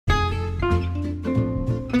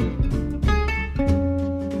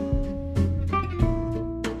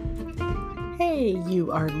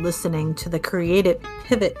You are listening to the Creative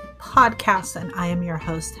Pivot podcast, and I am your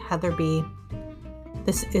host, Heather B.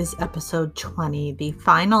 This is episode 20, the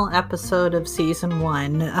final episode of season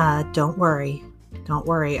 1. Don't worry.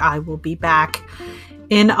 I will be back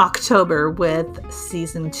in October with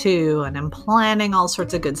season 2, and I'm planning all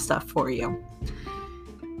sorts of good stuff for you.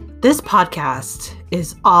 This podcast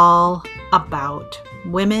is all about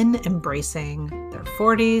women embracing their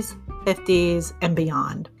 40s, 50s, and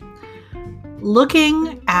beyond.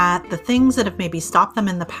 Looking at the things that have maybe stopped them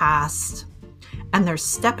in the past, and they're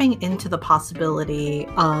stepping into the possibility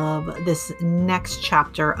of this next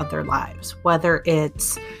chapter of their lives, whether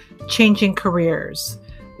it's changing careers,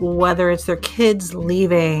 whether it's their kids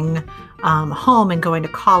leaving home and going to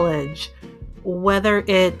college, whether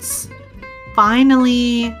it's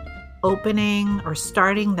finally opening or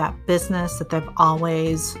starting that business that they've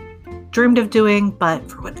always dreamed of doing, but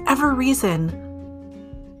for whatever reason,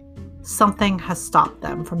 something has stopped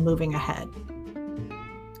them from moving ahead.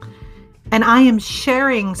 And I am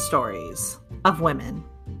sharing stories of women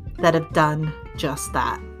that have done just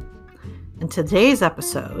that. And today's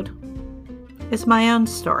episode is my own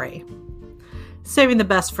story. Saving the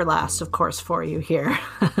best for last, of course, for you here.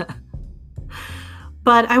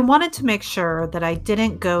 But I wanted to make sure that I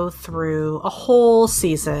didn't go through a whole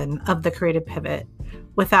season of the Creative Pivot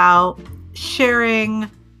without sharing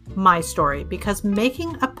my story, because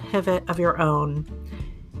making a pivot of your own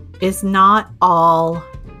is not all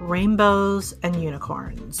rainbows and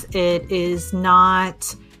unicorns. It is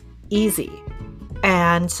not easy.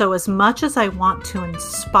 And so as much as I want to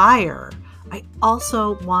inspire, I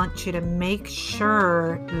also want you to make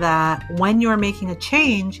sure that when you're making a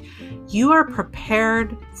change, you are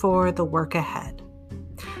prepared for the work ahead.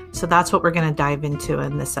 So that's what we're going to dive into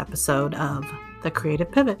in this episode of The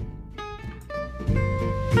Creative Pivot.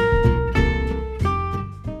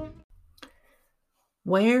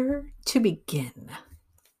 Where to begin?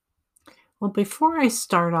 Well, before I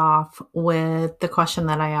start off with the question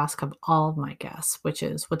that I ask of all of my guests, which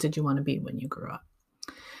is, what did you want to be when you grew up?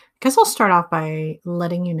 I guess I'll start off by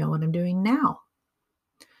letting you know what I'm doing now.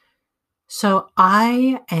 So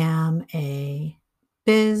I am a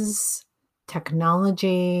biz,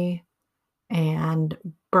 technology, and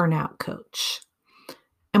burnout coach.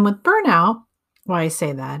 And with burnout, why I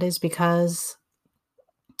say that is because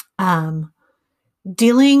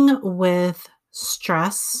dealing with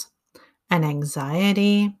stress and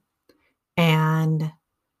anxiety and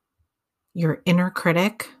your inner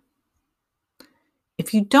critic,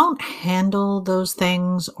 if you don't handle those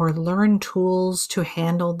things or learn tools to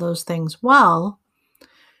handle those things well,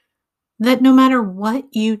 that no matter what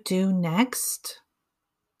you do next,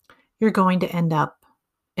 you're going to end up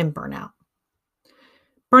in burnout.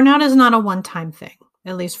 Burnout is not a one-time thing,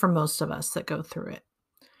 at least for most of us that go through it.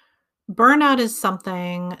 Burnout is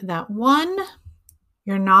something that, one,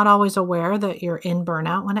 you're not always aware that you're in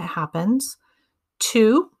burnout when it happens.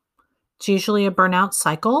 2, it's usually a burnout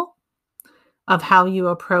cycle of how you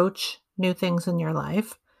approach new things in your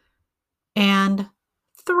life. And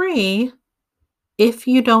 3, if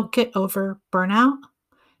you don't get over burnout,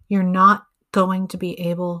 you're not going to be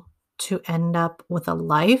able to end up with a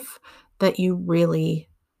life that you really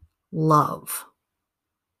love.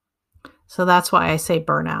 So that's why I say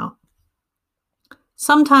burnout.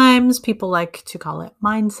 Sometimes people like to call it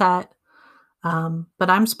mindset, but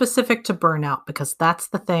I'm specific to burnout because that's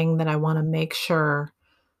the thing that I want to make sure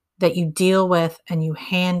that you deal with and you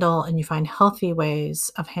handle and you find healthy ways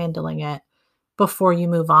of handling it before you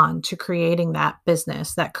move on to creating that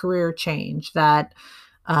business, that career change, that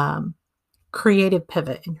creative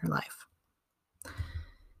pivot in your life.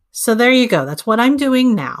 So there you go. That's what I'm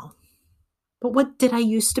doing now. But what did I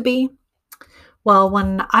used to be? Well,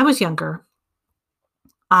 when I was younger,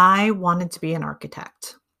 I wanted to be an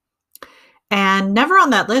architect. And never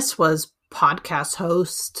on that list was podcast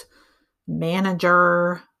host,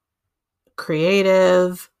 manager,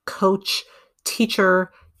 creative, coach,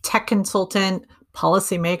 teacher, tech consultant,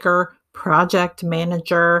 policymaker, project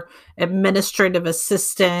manager, administrative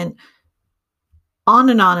assistant, on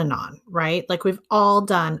and on and on, right? Like we've all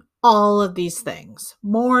done all of these things,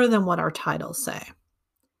 more than what our titles say.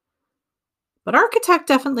 But architect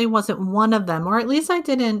definitely wasn't one of them, or at least I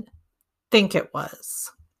didn't think it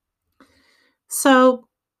was. So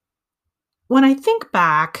when I think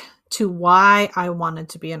back to why I wanted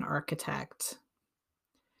to be an architect,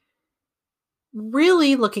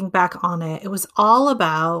 really looking back on it, it was all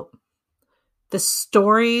about the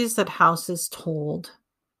stories that houses told,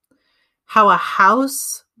 how a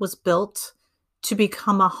house was built to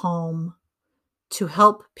become a home, to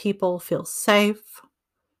help people feel safe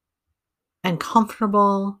and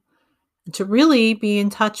comfortable and to really be in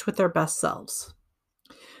touch with their best selves.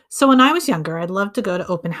 So when I was younger, I'd love to go to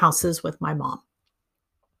open houses with my mom.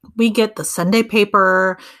 We get the Sunday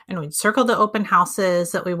paper and we'd circle the open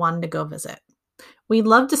houses that we wanted to go visit. We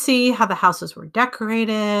loved to see how the houses were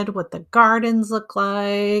decorated, what the gardens looked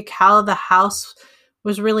like, how the house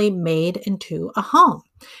was really made into a home.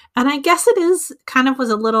 And I guess it is kind of was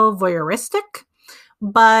a little voyeuristic,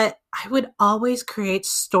 but I would always create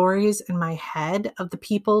stories in my head of the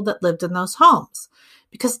people that lived in those homes.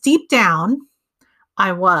 Because deep down,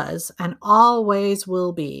 I was and always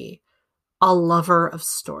will be a lover of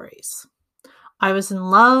stories. I was in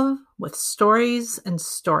love with stories and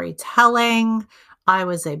storytelling. I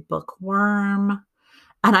was a bookworm,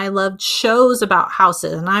 and I loved shows about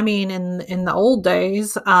houses. And I mean, in the old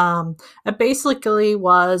days, it basically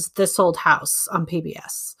was This Old House on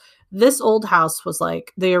PBS. This Old House was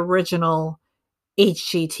like the original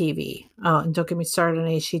HGTV. Oh, and don't get me started on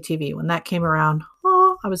HGTV. When that came around,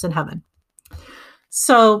 oh, I was in heaven.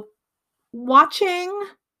 So watching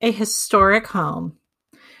a historic home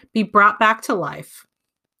be brought back to life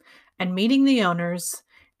and meeting the owners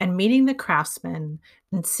and meeting the craftsmen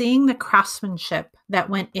and seeing the craftsmanship that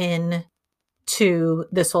went in to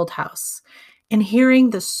this old house and hearing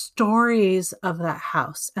the stories of that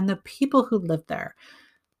house and the people who lived there,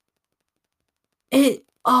 it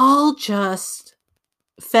all just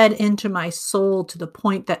fed into my soul to the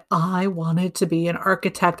point that I wanted to be an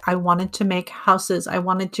architect. I wanted to make houses. I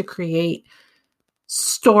wanted to create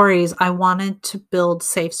stories. I wanted to build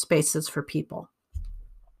safe spaces for people.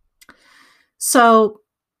 So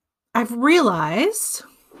I've realized,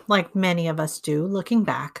 like many of us do, looking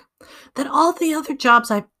back, that all the other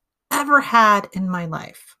jobs I've ever had in my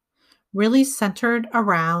life really centered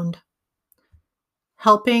around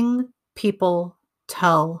helping people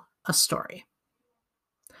tell a story.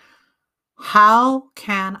 How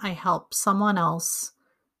can I help someone else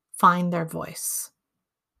find their voice?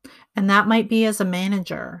 And that might be as a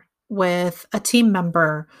manager with a team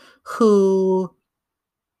member who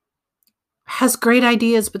has great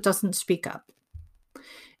ideas but doesn't speak up.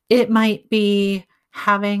 It might be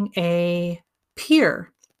having a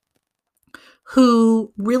peer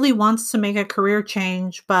who really wants to make a career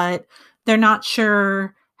change, but they're not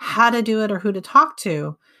sure how to do it or who to talk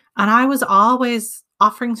to. And I was always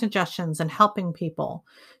offering suggestions and helping people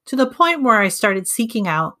to the point where I started seeking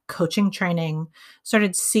out coaching training,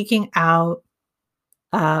 started seeking out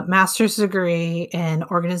a master's degree in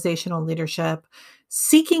organizational leadership,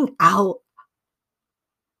 seeking out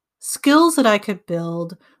skills that I could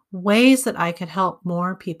build, ways that I could help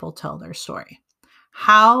more people tell their story.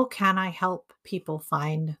 How can I help people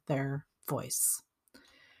find their voice?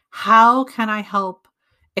 How can I help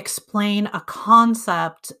explain a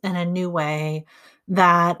concept in a new way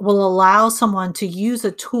that will allow someone to use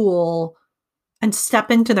a tool and step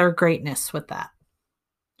into their greatness with that?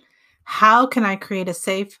 How can I create a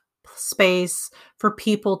safe space for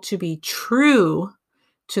people to be true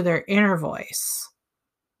to their inner voice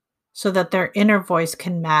so that their inner voice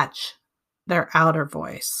can match their outer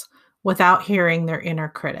voice without hearing their inner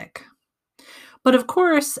critic? But of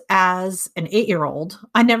course, as an 8-year-old,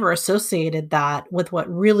 I never associated that with what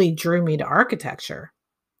really drew me to architecture.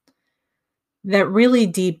 That really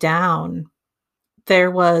deep down, there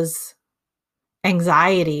was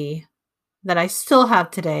anxiety that I still have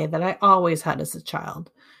today, that I always had as a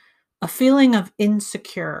child, a feeling of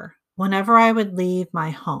insecure whenever I would leave my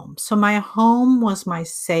home. So my home was my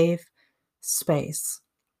safe space.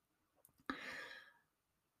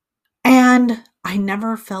 And I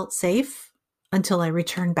never felt safe until I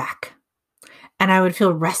returned back. And I would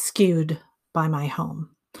feel rescued by my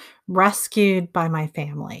home, rescued by my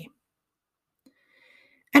family.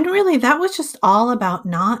 And really, that was just all about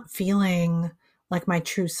not feeling like my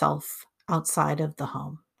true self outside of the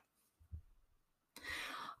home.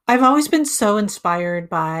 I've always been so inspired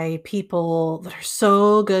by people that are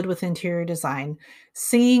so good with interior design,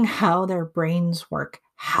 seeing how their brains work,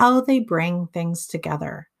 how they bring things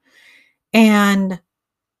together. And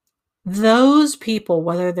those people,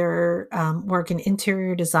 whether they're work in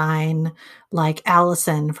interior design, like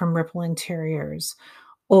Allison from Ripple Interiors,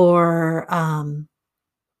 or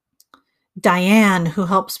Diane, who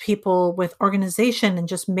helps people with organization and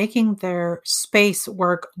just making their space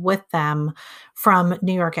work with them from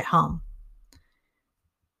New York at Home.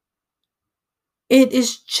 It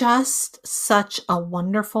is just such a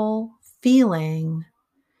wonderful feeling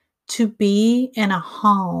to be in a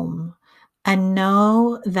home and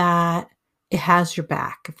know that it has your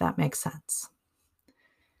back, if that makes sense.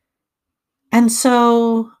 And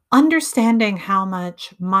so understanding how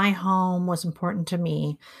much my home was important to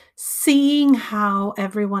me, seeing how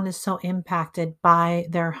everyone is so impacted by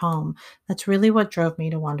their home. That's really what drove me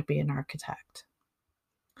to want to be an architect.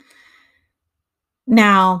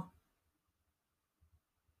 Now,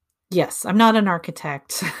 yes, I'm not an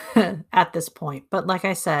architect at this point, but like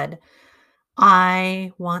I said,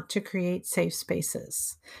 I want to create safe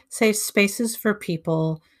spaces for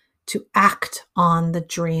people to act on the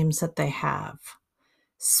dreams that they have.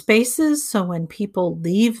 Spaces so when people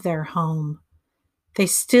leave their home, they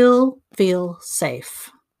still feel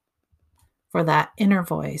safe for that inner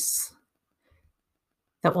voice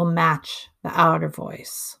that will match the outer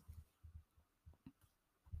voice.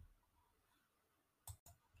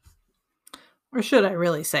 Or should I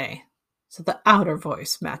really say, so the outer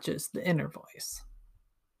voice matches the inner voice.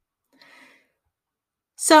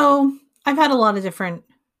 So I've had a lot of different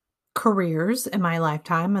careers in my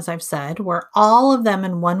lifetime, as I've said, where all of them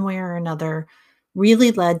in one way or another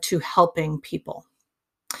really led to helping people.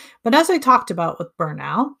 But as I talked about with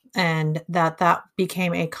burnout, and that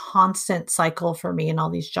became a constant cycle for me in all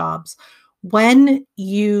these jobs, when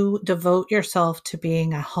you devote yourself to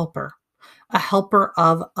being a helper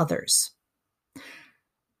of others,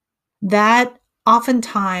 that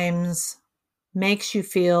oftentimes makes you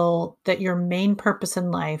feel that your main purpose in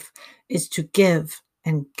life is to give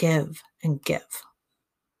and give and give.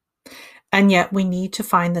 And yet we need to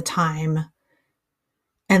find the time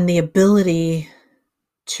and the ability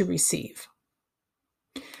to receive.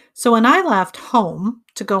 So when I left home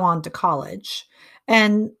to go on to college,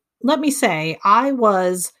 and let me say, I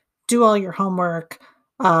was do all your homework,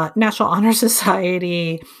 National Honor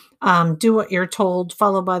Society, do what you're told,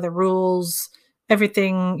 follow by the rules,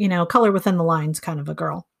 everything, color within the lines kind of a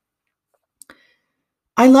girl.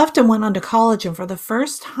 I left and went on to college, and for the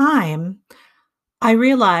first time, I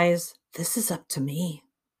realized this is up to me.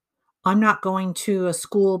 I'm not going to a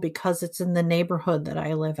school because it's in the neighborhood that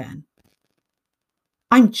I live in.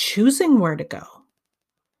 I'm choosing where to go.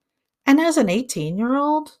 And as an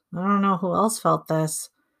 18-year-old, I don't know who else felt this,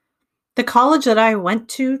 the college that I went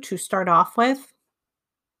to start off with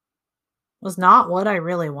was not what I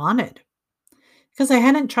really wanted, because I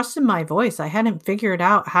hadn't trusted my voice. I hadn't figured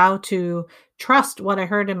out how to trust what I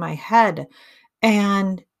heard in my head.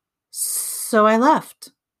 And so I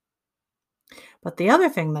left. But the other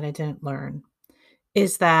thing that I didn't learn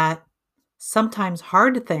is that sometimes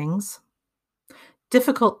hard things,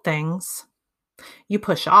 difficult things, you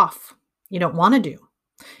push off. You don't want to do.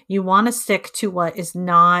 You want to stick to what is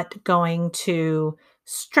not going to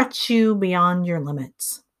stretch you beyond your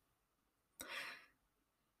limits.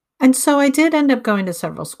 And so I did end up going to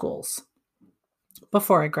several schools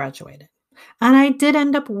before I graduated. And I did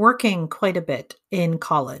end up working quite a bit in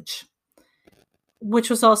college, which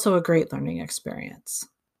was also a great learning experience.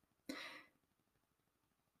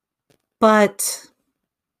 But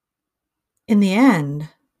in the end,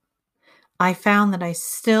 I found that I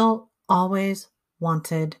still always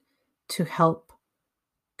wanted to help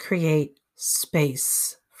create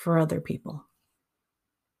space for other people.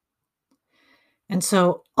 And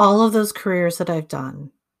so all of those careers that I've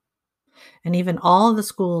done, and even all of the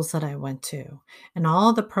schools that I went to, and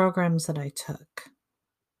all the programs that I took,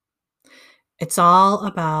 it's all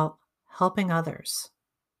about helping others.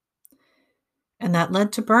 And that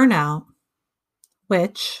led to burnout,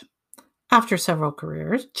 which, after several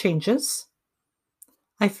career changes,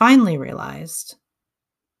 I finally realized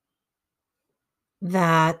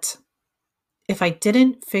that if I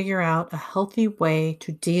didn't figure out a healthy way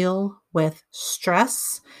to deal with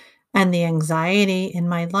stress and the anxiety in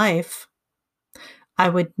my life, I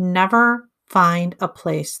would never find a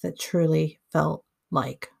place that truly felt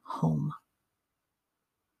like home.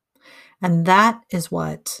 And that is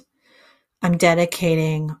what I'm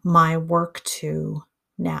dedicating my work to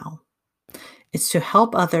now. It's to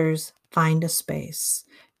help others find a space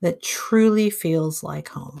that truly feels like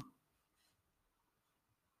home.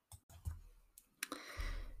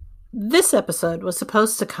 This episode was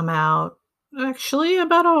supposed to come out actually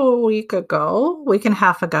about a week and a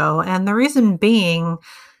half ago. And the reason being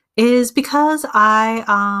is because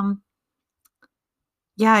I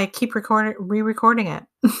keep re-recording it.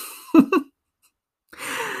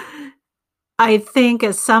 I think,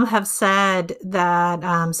 as some have said,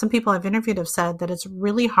 that some people I've interviewed have said that it's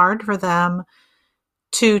really hard for them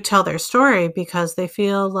to tell their story because they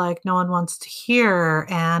feel like no one wants to hear.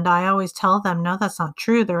 And I always tell them, no, that's not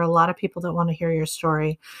true. There are a lot of people that want to hear your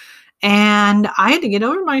story. And I had to get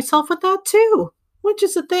over myself with that too, which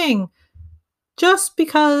is a thing. Just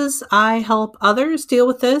because I help others deal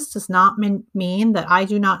with this does not mean that I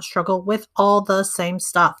do not struggle with all the same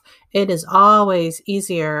stuff. It is always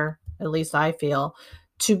easier, at least I feel,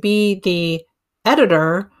 to be the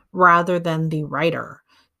editor rather than the writer,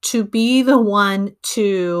 to be the one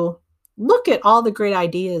to look at all the great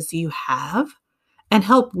ideas you have and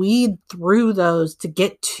help weed through those to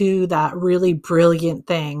get to that really brilliant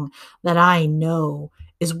thing that I know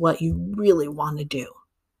is what you really want to do.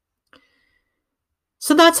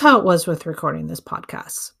 So that's how it was with recording this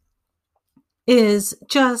podcast, is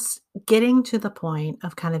just getting to the point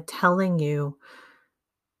of kind of telling you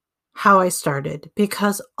how I started,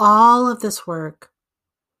 because all of this work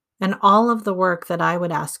and all of the work that I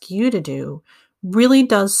would ask you to do really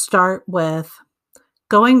does start with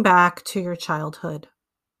going back to your childhood.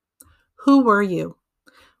 Who were you?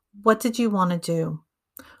 What did you want to do?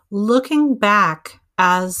 Looking back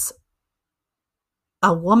as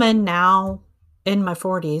a woman now in my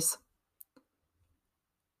 40s,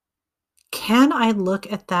 can I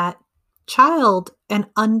look at that child and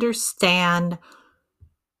understand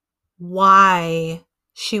why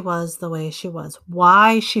she was the way she was,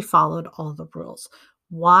 why she followed all the rules,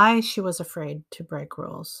 why she was afraid to break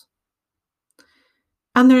rules?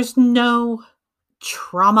 And there's no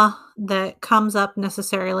trauma that comes up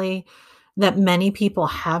necessarily that many people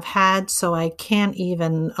have had, so I can't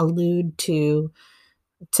even allude to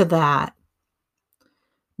that.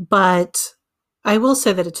 But I will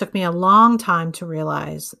say that it took me a long time to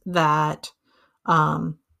realize that,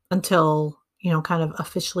 until, kind of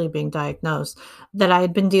officially being diagnosed, that I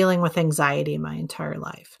had been dealing with anxiety my entire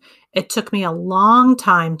life. It took me a long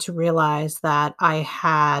time to realize that I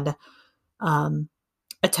had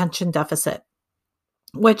attention deficit,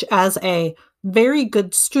 which as a very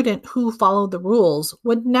good student who followed the rules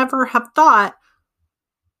would never have thought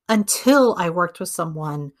until I worked with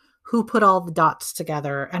someone who put all the dots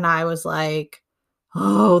together. And I was like,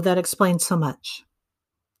 oh, that explains so much.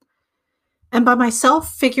 And by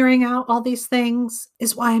myself figuring out all these things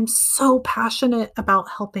is why I'm so passionate about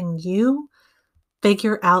helping you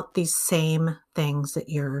figure out these same things that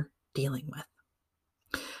you're dealing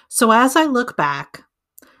with. So as I look back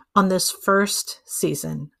on this first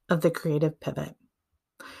season of the Creative Pivot,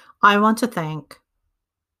 I want to thank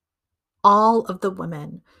all of the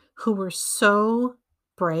women who were so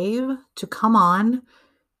brave to come on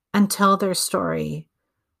and tell their story.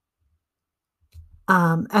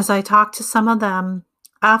 As I talked to some of them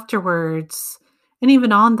afterwards, and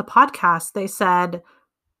even on the podcast, they said,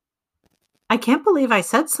 I can't believe I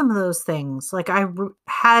said some of those things. Like I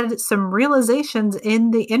had some realizations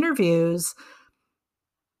in the interviews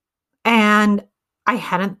and I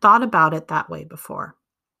hadn't thought about it that way before.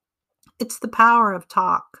 It's the power of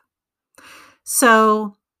talk.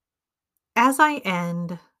 So as I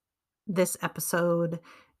end this episode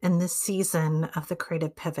and this season of the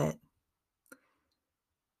Creative Pivot,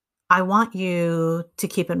 I want you to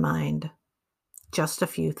keep in mind just a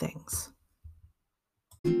few things.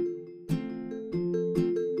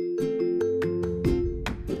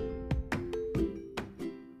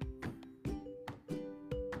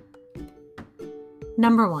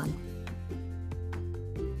 Number 1,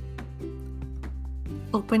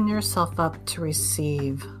 open yourself up to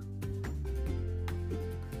receive.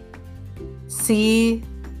 See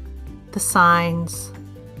the signs,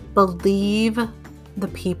 believe the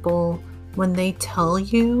people when they tell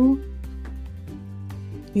you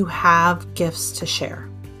you have gifts to share.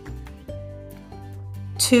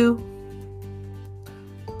 2,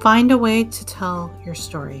 find a way to tell your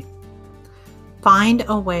story. Find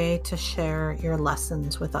a way to share your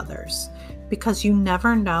lessons with others, because you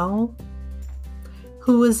never know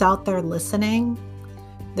who is out there listening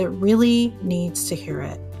that really needs to hear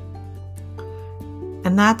it.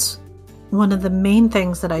 And that's one of the main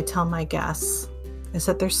things that I tell my guests, is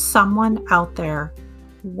that there's someone out there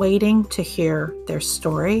waiting to hear their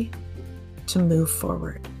story to move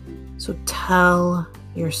forward. So tell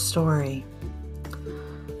your story.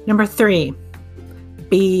 Number 3,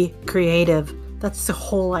 be creative. That's the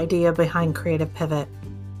whole idea behind Creative Pivot.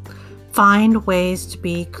 Find ways to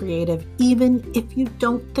be creative, even if you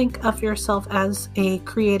don't think of yourself as a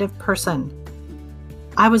creative person.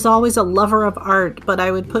 I was always a lover of art, but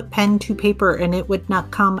I would put pen to paper and it would not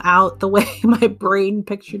come out the way my brain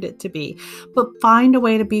pictured it to be. But find a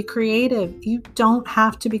way to be creative. You don't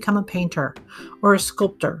have to become a painter or a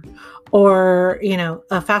sculptor or,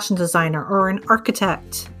 a fashion designer or an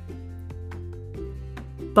architect.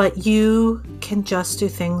 But you can just do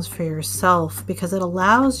things for yourself, because it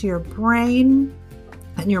allows your brain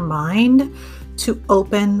and your mind to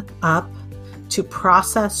open up, to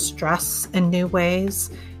process stress in new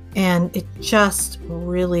ways, And it just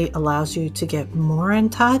really allows you to get more in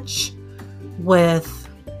touch with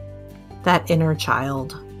that inner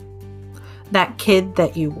child, that kid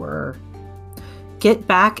that you were. Get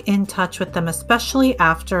back in touch with them, especially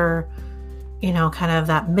after, kind of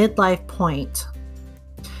that midlife point.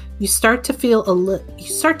 You start to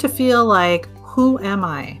feel like, who am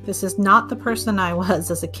I? This is not the person I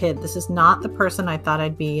was as a kid. This is not the person I thought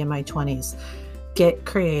I'd be in my 20s. Get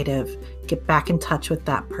creative. Get back in touch with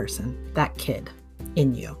that person, that kid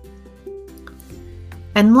in you.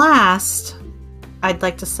 And last, I'd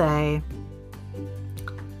like to say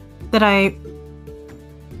that I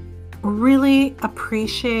really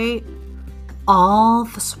appreciate all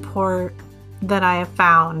the support that I have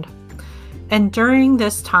found. And during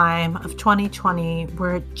this time of 2020,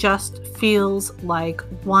 where it just feels like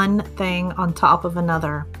one thing on top of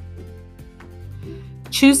another,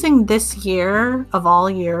 choosing this year of all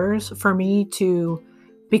years for me to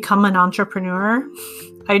become an entrepreneur,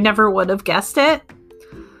 I never would have guessed it.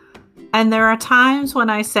 And there are times when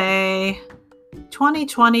I say,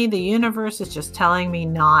 2020, the universe is just telling me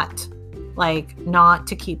not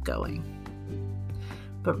to keep going.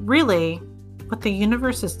 But really, what the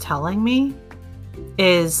universe is telling me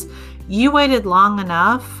is, you waited long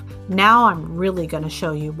enough. Now I'm really going to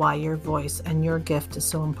show you why your voice and your gift is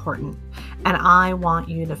so important. And I want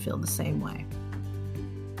you to feel the same way.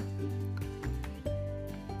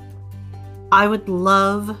 I would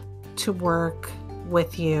love to work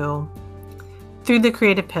with you through the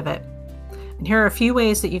Creative Pivot. And here are a few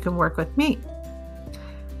ways that you can work with me.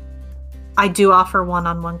 I do offer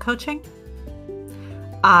one-on-one coaching.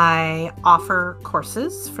 I offer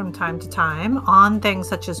courses from time to time on things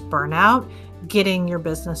such as burnout, getting your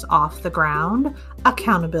business off the ground,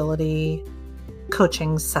 accountability,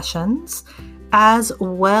 coaching sessions, as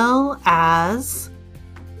well as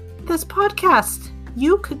this podcast.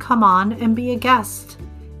 You could come on and be a guest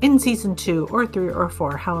in season 2 or 3 or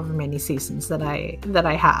 4, however many seasons that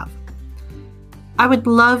I have. I would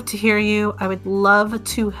love to hear you. I would love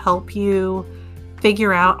to help you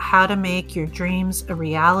figure out how to make your dreams a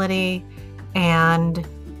reality, and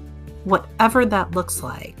whatever that looks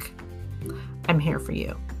like, I'm here for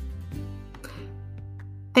you.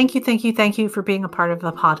 Thank you for being a part of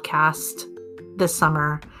the podcast this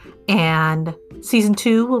summer. And season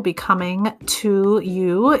 2 will be coming to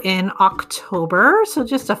you in October. So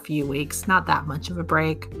just a few weeks, not that much of a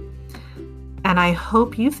break. And I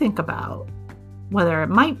hope you think about whether it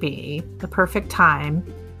might be the perfect time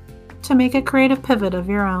to make a creative pivot of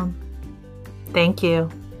your own. Thank you.